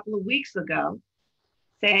a couple of weeks ago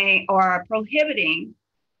saying or prohibiting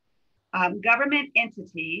government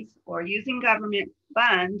entities or using government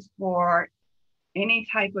funds for any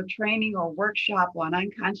type of training or workshop on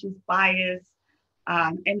unconscious bias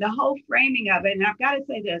and the whole framing of it. And I've got to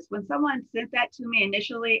say this, when someone sent that to me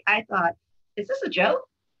initially, I thought, is this a joke?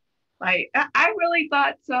 Like, I really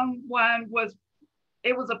thought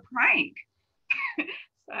it was a prank.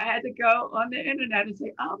 So I had to go on the internet and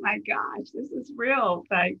say, oh my gosh, this is real.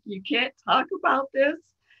 Like, you can't talk about this.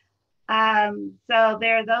 So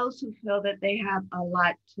there are those who feel that they have a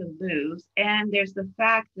lot to lose. And there's the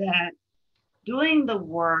fact that doing the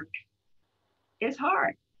work is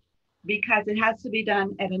hard because it has to be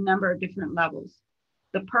done at a number of different levels.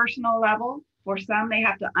 The personal level, for some, they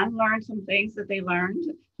have to unlearn some things that they learned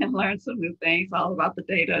and learn some new things, all about the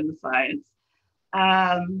data and the science.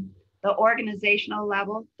 The organizational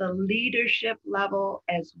level, the leadership level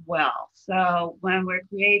as well. So when we're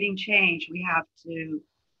creating change, we have to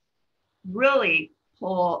really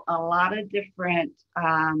pull a lot of different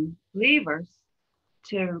levers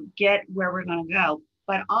to get where we're going to go,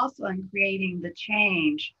 but also in creating the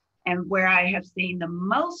change. And where I have seen the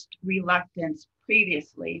most reluctance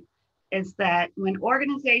previously is that when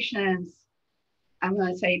organizations, I'm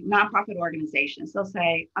going to say nonprofit organizations, they'll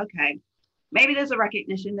say, okay, maybe there's a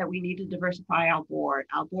recognition that we need to diversify our board.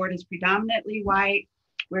 Our board is predominantly white.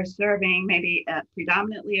 We're serving maybe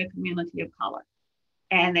predominantly a community of color.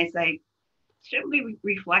 And they say, shouldn't we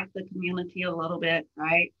reflect the community a little bit,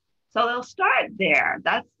 right? So they'll start there.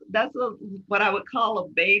 That's what I would call a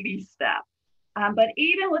baby step. But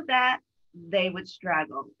even with that, they would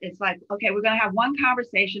struggle. It's like, okay, we're going to have one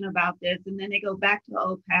conversation about this. And then they go back to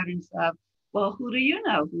old patterns of, well, who do you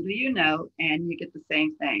know? Who do you know? And you get the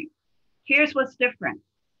same thing. Here's what's different.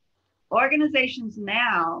 Organizations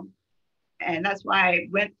now, and that's why I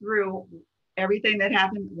went through everything that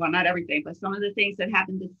happened. Well, not everything, but some of the things that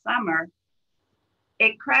happened this summer.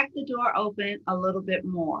 It cracked the door open a little bit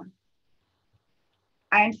more.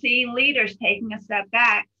 I'm seeing leaders taking a step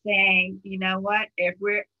back saying, you know what, if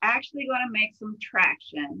we're actually going to make some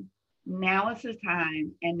traction, now is the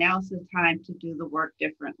time, and now is the time to do the work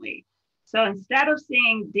differently. So instead of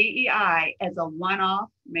seeing DEI as a one-off,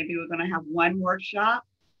 maybe we're going to have one workshop,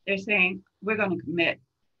 they're saying we're going to commit.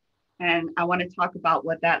 And I want to talk about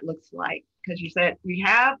what that looks like, because you said we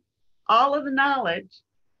have all of the knowledge,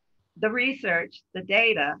 the research, the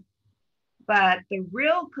data, but the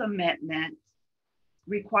real commitment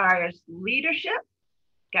requires leadership,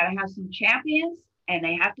 got to have some champions, and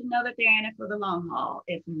they have to know that they're in it for the long haul.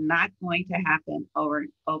 It's not going to happen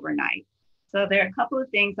overnight. So there are a couple of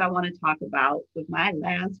things I want to talk about with my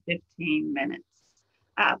last 15 minutes.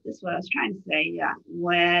 This is what I was trying to say. Yeah,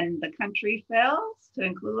 when the country fails to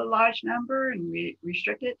include a large number and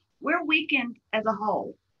restrict it, we're weakened as a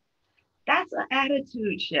whole. that's an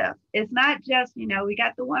attitude shift. It's not just, we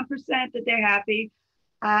got the 1% that they're happy,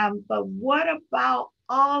 but what about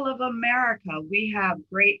all of America? We have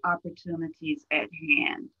great opportunities at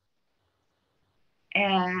hand.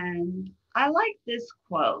 And I like this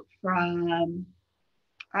quote from,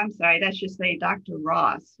 I'm sorry, that should say Dr.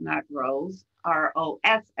 Ross, not Rose,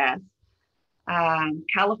 R-O-S-S,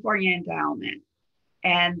 California Endowment.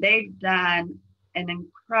 And they've done an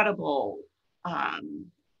incredible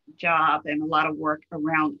job and a lot of work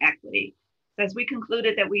around equity. Says we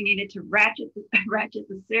concluded that we needed to ratchet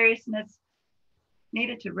the seriousness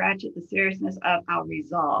of our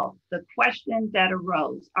resolve. The question that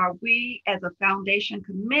arose, are we as a foundation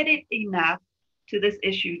committed enough to this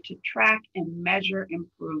issue to track and measure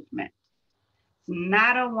improvement? It's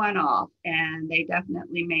not a one-off, and they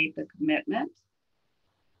definitely made the commitment.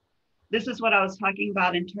 This is what I was talking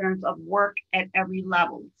about in terms of work at every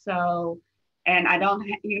level. So, and I don't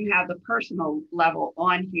even have the personal level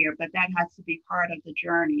on here, but that has to be part of the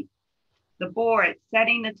journey. The board,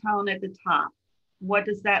 setting the tone at the top. What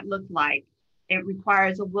does that look like? It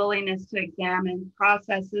requires a willingness to examine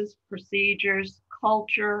processes, procedures,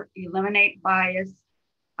 culture, eliminate bias,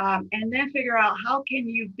 and then figure out how can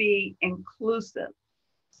you be inclusive.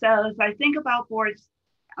 So if I think about boards,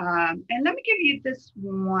 and let me give you this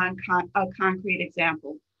one concrete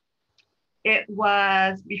example. It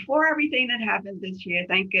was before everything that happened this year,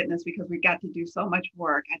 thank goodness, because we got to do so much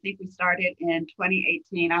work. I think we started in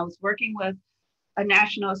 2018. I was working with a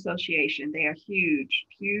national association. They are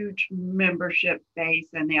huge membership base,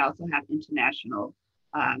 and they also have international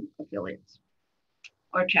affiliates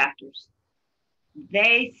or chapters.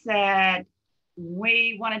 They said,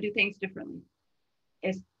 we want to do things differently.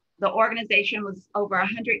 The organization was over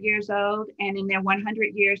 100 years old, and in their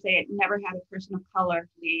 100 years, they had never had a person of color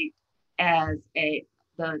lead as the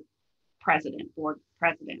board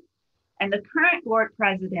president. And the current board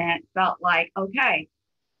president felt like, okay,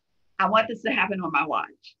 I want this to happen on my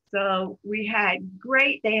watch. So they had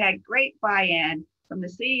great buy-in from the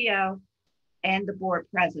CEO and the board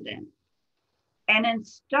president. And in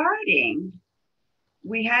starting,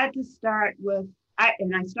 we had to start with, I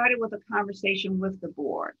started with a conversation with the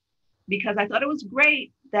board, because I thought it was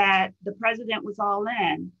great that the president was all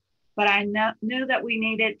in, but I knew that we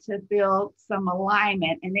needed to build some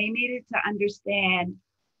alignment, and they needed to understand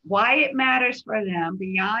why it matters for them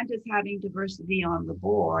beyond just having diversity on the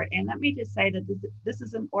board. And let me just say that this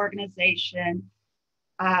is an organization,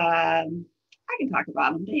 I can talk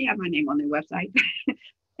about them. They have my name on their website,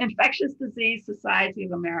 Infectious Disease Society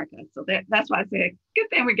of America. So that's why I said, good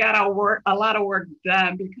thing we got a lot of work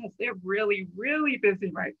done, because they're really, really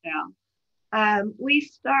busy right now. We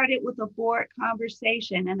started with a board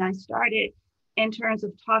conversation, and I started in terms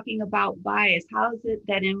of talking about bias. How is it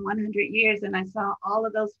that in 100 years, and I saw all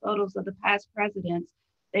of those photos of the past presidents,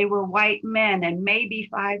 they were white men and maybe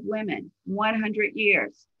 5 women, 100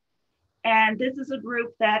 years. And this is a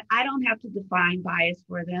group that I don't have to define bias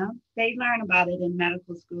for them. They learn about it in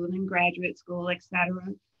medical school and graduate school, et cetera.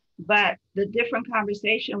 But the different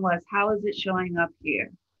conversation was, how is it showing up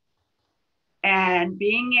here? And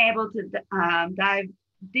being able to dive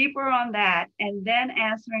deeper on that, and then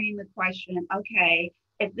answering the question, okay,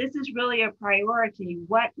 if this is really a priority,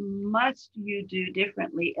 what must you do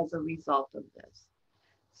differently as a result of this?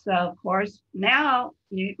 So of course, now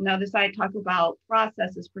you notice I talk about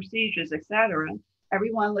processes, procedures, et cetera.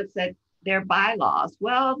 Everyone looks at their bylaws.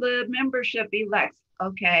 Well, the membership elects,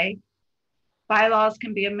 okay, bylaws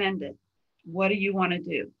can be amended. What do you want to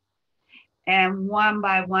do? And one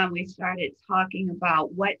by one, we started talking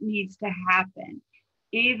about what needs to happen.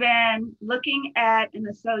 Even looking at an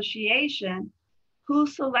association,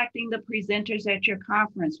 who's selecting the presenters at your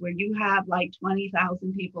conference where you have like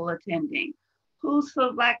 20,000 people attending? Who's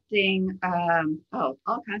selecting,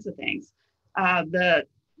 all kinds of things.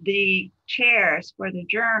 The chairs for the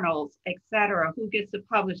journals, et cetera, who gets to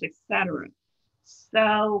publish, et cetera.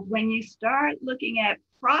 So when you start looking at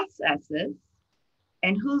processes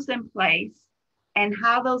and who's in place and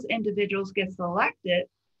how those individuals get selected,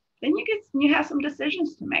 then you have some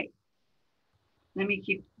decisions to make. Let me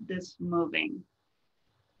keep this moving.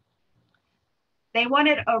 They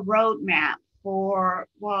wanted a roadmap for,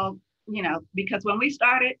 well, because when we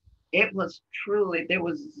started, it was truly, there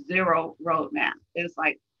was zero roadmap. It's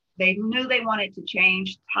like they knew they wanted to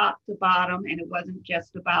change top to bottom, and it wasn't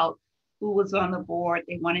just about who was on the board.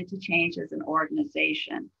 They wanted to change as an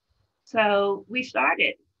organization. So we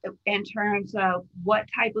started in terms of what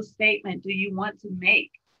type of statement do you want to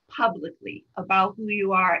make publicly about who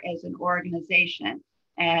you are as an organization,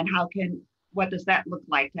 and what does that look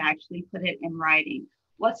like to actually put it in writing?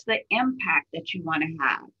 What's the impact that you want to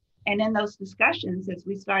have? And in those discussions, as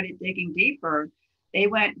we started digging deeper, they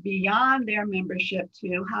went beyond their membership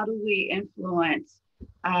to how do we influence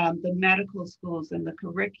the medical schools and the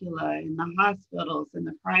curricula and the hospitals and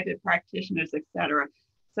the private practitioners, et cetera.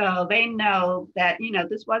 So they know that,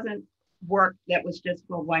 this wasn't work that was just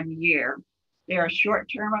for 1 year. There are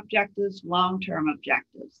short-term objectives, long-term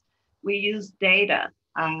objectives. We use data,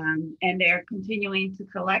 and they're continuing to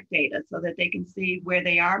collect data so that they can see where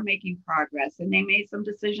they are making progress. And they made some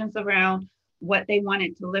decisions around what they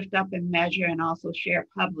wanted to lift up and measure and also share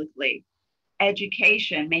publicly.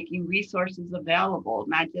 Education, making resources available,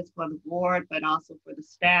 not just for the board, but also for the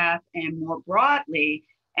staff and more broadly.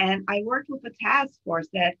 And I worked with a task force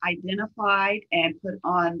that identified and put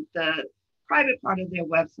on the private part of their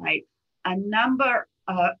website a number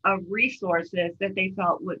of resources that they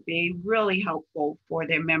felt would be really helpful for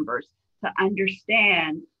their members to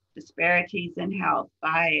understand disparities in health,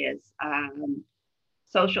 bias,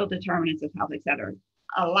 social determinants of health, et cetera.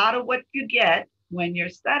 A lot of what you get when you're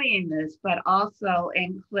studying this, but also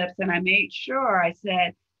in clips. And I made sure I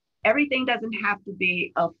said, everything doesn't have to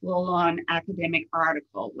be a full-on academic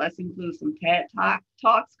article. Let's include some TED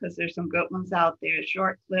Talks, because there's some good ones out there,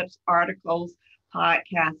 short clips, articles,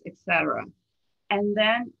 podcasts, et cetera. And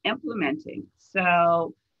then implementing.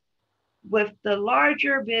 So with the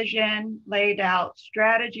larger vision laid out,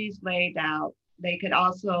 strategies laid out, they could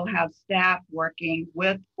also have staff working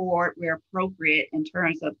with board where appropriate in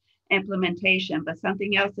terms of implementation. But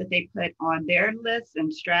something else that they put on their list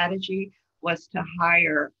and strategy was to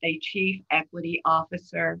hire a chief equity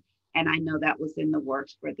officer. And I know that was in the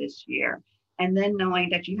works for this year. And then knowing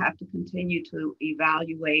that you have to continue to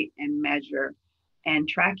evaluate and measure and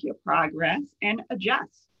track your progress and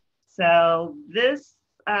adjust. So this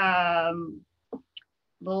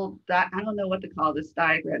little, I don't know what to call this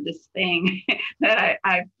diagram, this thing that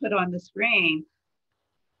I put on the screen,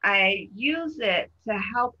 I use it to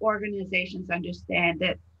help organizations understand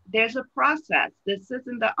that there's a process. This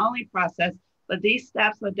isn't the only process, but these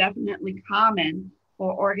steps are definitely common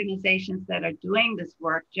for organizations that are doing this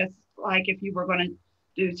work. Just like if you were going to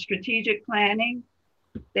do strategic planning,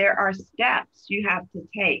 there are steps you have to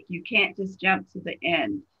take. You can't just jump to the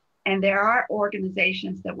end. And there are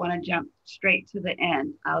organizations that want to jump straight to the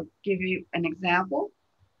end. I'll give you an example.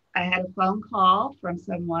 I had a phone call from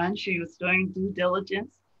someone. She was doing due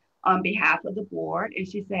diligence on behalf of the board. And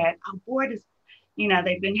she said, our board is,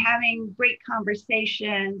 they've been having great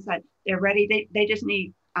conversations. They're ready. They just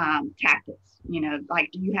need tactics,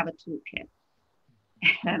 like, do you have a toolkit?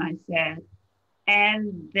 And I said,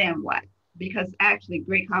 and then what? Because actually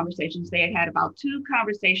great conversations. They had about 2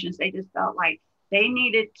 conversations. They just felt like they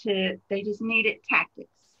just needed tactics.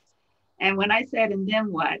 And when I said, and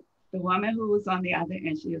then what? The woman who was on the other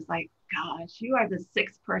end, she was like, gosh, you are the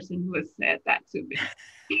 6th person who has said that to me.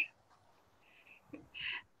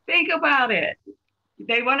 Think about it.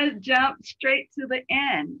 They want to jump straight to the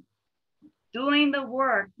end. Doing the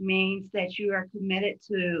work means that you are committed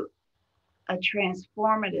to a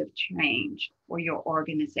transformative change for your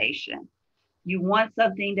organization. You want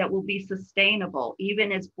something that will be sustainable,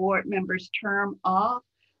 even as board members term off,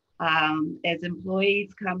 as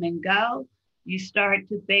employees come and go, you start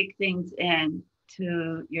to bake things in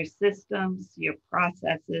to your systems, your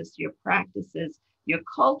processes, your practices, your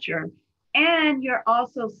culture, and you're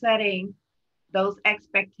also setting those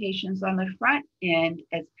expectations on the front end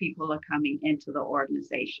as people are coming into the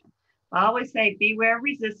organization. I always say beware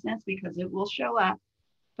resistance, because it will show up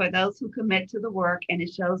for those who commit to the work, and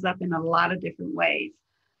it shows up in a lot of different ways.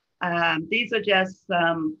 These are just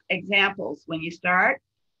some examples when you start,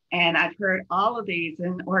 and I've heard all of these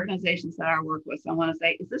in organizations that I work with. So I want to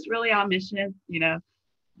say, is this really our mission?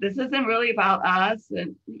 This isn't really about us.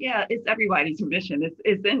 And yeah, it's everybody's mission.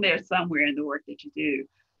 It's in there somewhere in the work that you do.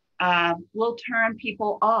 We'll turn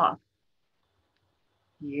people off.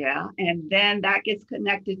 Yeah, and then that gets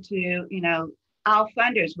connected to, our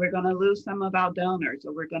funders. We're going to lose some of our donors,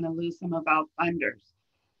 or we're going to lose some of our funders.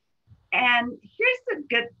 And here's the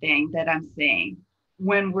good thing that I'm seeing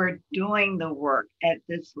when we're doing the work at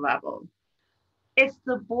this level. It's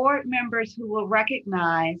the board members who will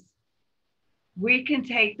recognize we can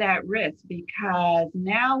take that risk, because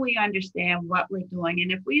now we understand what we're doing.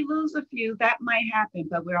 And if we lose a few, that might happen,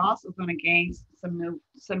 but we're also going to gain some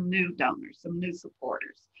new donors, some new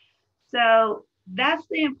supporters. So that's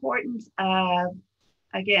the importance of,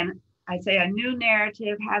 again, I say a new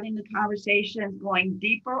narrative, having the conversations, going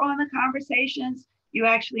deeper on the conversations. You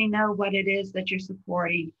actually know what it is that you're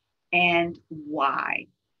supporting and why.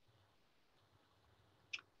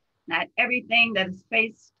 Not everything that is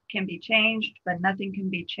faced can be changed, but nothing can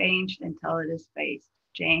be changed until it is faced.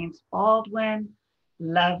 James Baldwin,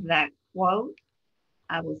 Love that quote.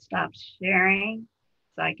 I will stop sharing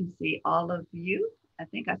so I can see all of you. I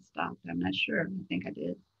think I stopped. I'm not sure. I think I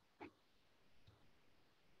did.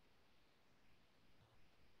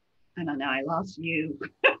 I don't know. I lost you.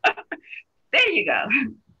 There you go.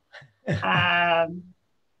 I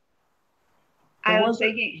was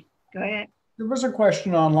thinking, go ahead. There was a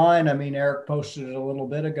question online. I mean, Eric posted it a little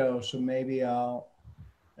bit ago, so maybe I'll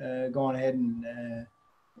go on ahead and,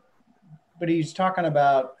 but he's talking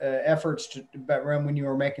about efforts to, but when you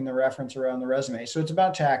were making the reference around the resume. So it's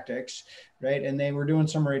about tactics, right? And they were doing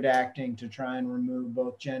some redacting to try and remove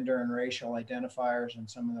both gender and racial identifiers in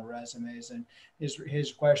some of the resumes. And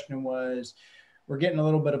his question was, we're getting a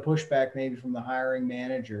little bit of pushback maybe from the hiring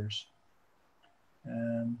managers.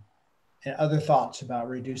 And other thoughts about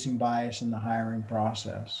reducing bias in the hiring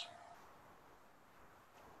process.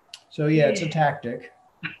 So yeah, it's a tactic.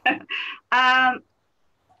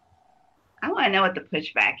 I want to know what the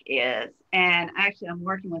pushback is. And actually, I'm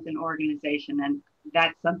working with an organization, and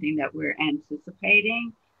that's something that we're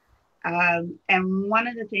anticipating. And one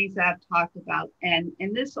of the things that I've talked about, and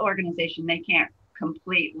in this organization, they can't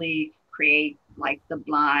completely create like the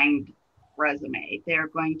blind resume. There are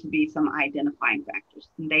going to be some identifying factors,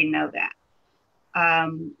 and they know that.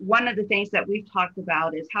 One of the things that we've talked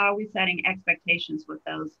about is how are we setting expectations with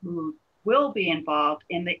those who will be involved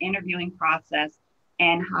in the interviewing process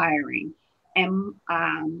and hiring. And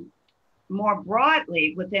more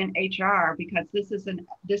broadly within HR, because this is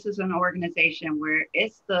an organization where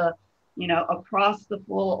it's the, across the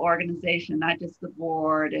full organization, not just the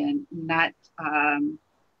board and not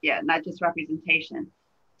just representation.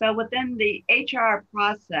 So within the HR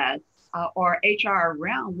process or HR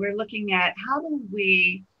realm, we're looking at how do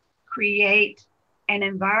we create an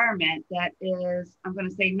environment that is, I'm going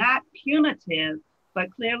to say, not punitive,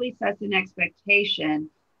 but clearly sets an expectation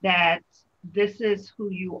that this is who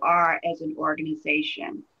you are as an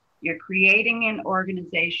organization. You're creating an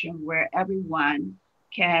organization where everyone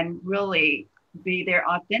can really be their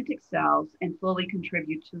authentic selves and fully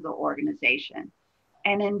contribute to the organization.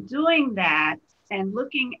 And in doing that and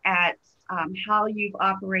looking at how you've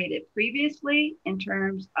operated previously in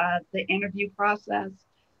terms of the interview process,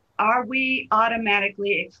 are we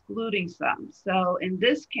automatically excluding some? So in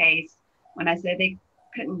this case, when I said they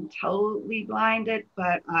couldn't totally blind it,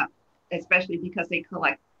 but especially because they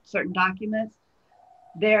collect certain documents,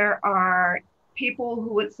 there are people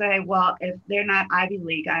who would say, well, if they're not Ivy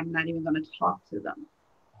League, I'm not even going to talk to them.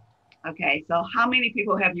 Okay, so how many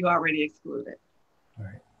people have you already excluded?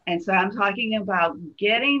 Right. And so I'm talking about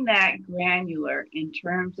getting that granular in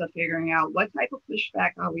terms of figuring out what type of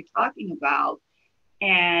pushback are we talking about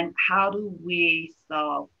and how do we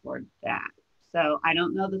solve for that? So I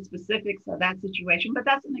don't know the specifics of that situation, but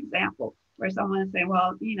that's an example where someone is saying,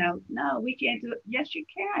 well, no, we can't do it. Yes, you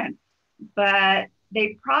can. But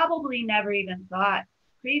they probably never even thought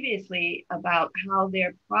previously about how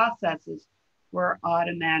their processes were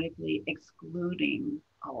automatically excluding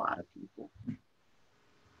a lot of people.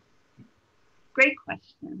 Great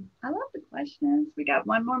question. I love the questions. We got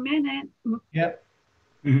one more minute. Yep.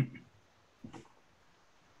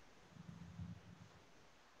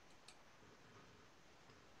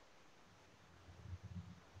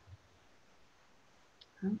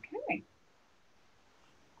 Okay.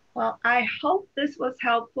 Well, I hope this was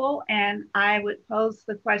helpful, and I would pose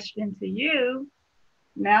the question to you.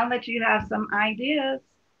 Now that you have some ideas,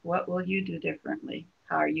 what will you do differently?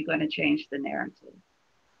 How are you going to change the narrative?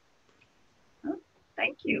 Oh,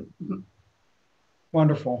 thank you.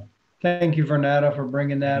 Wonderful. Thank you, Vernetta, for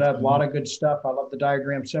bringing that up. A lot of good stuff. I love the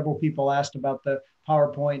diagram. Several people asked about the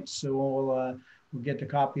PowerPoints, so we'll get the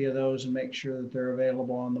copy of those and make sure that they're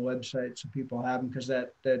available on the website so people have them, because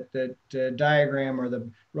that diagram or the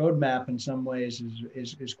roadmap in some ways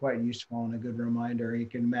is quite useful and a good reminder. You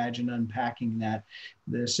can imagine unpacking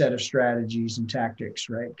the set of strategies and tactics,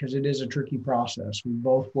 right? Because it is a tricky process. We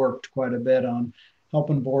both worked quite a bit on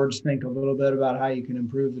helping boards think a little bit about how you can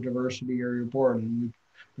improve the diversity of your board. And we've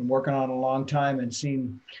been working on it a long time and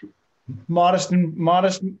seen modest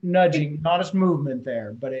nudging, modest movement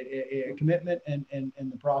there, but a commitment and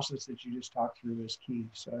the process that you just talked through is key.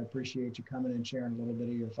 So I appreciate you coming and sharing a little bit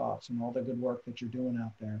of your thoughts and all the good work that you're doing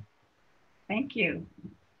out there. Thank you.